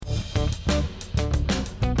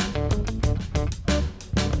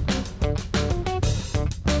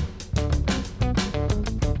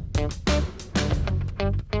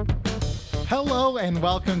Hello and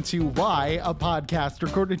welcome to Why, a podcast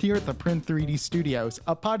recorded here at the Print 3D Studios,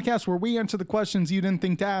 a podcast where we answer the questions you didn't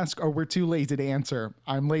think to ask or were too lazy to answer.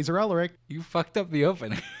 I'm Laser Ellerick. You fucked up the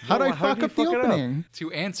opening. How'd I fuck up the opening?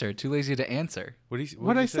 To answer. Too lazy to answer.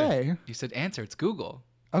 What'd I say? You said answer. It's Google.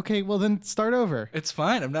 Okay, well then start over. It's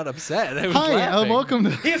fine. I'm not upset. I was Hi, laughing. Welcome to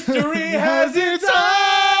History has its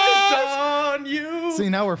eyes on you. See,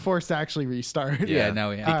 now we're forced to actually restart. Yeah, now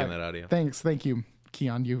we have. Peeking that audio. Thank you,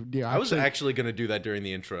 Keon. I was actually going to do that during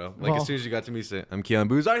the intro. Like, Well- as soon as you got to me, say, I'm Keon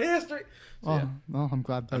Booz, Art History. So, yeah. Well, I'm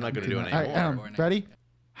glad that I'm not gonna do it that. All anymore. right, ready?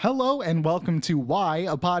 Hello and welcome to Why,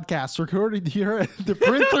 a podcast recorded here at the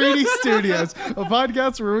Print 3D Studios, a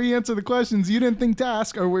podcast where we answer the questions you didn't think to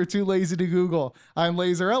ask or were too lazy to Google. I'm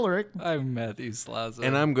Laser Ellerick. I'm Matthew Slaza.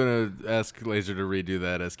 And I'm going to ask Laser to redo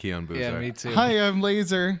that as Keon Booz. Yeah, me too. Hi, I'm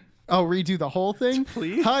Laser. Oh, redo the whole thing?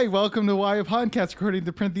 Please. Hi, welcome to Why, a podcast recorded at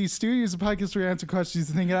the Print 3D Studios, a podcast where we answer questions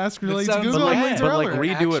you think to ask or lazy to sounds Google. I'm bad. Laser But, like, Ellerick.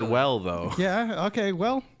 redo it Actually. well, though. Yeah, okay,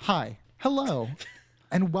 well, hi, hello,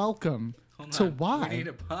 and welcome Hold to on. Why. We need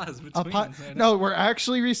a pause A between. no, we're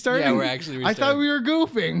actually restarting. Yeah, we're actually I thought restarting. we were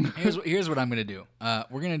goofing. Here's what I'm going to do.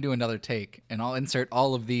 We're going to do another take, and I'll insert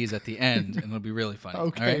all of these at the end, and it'll be really funny.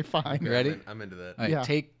 Okay, all right? fine. You ready? I'm into that. All right, Yeah.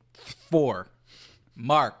 take 4.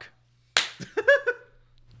 Mark.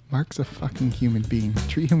 Mark's a fucking human being.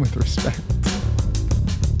 Treat him with respect.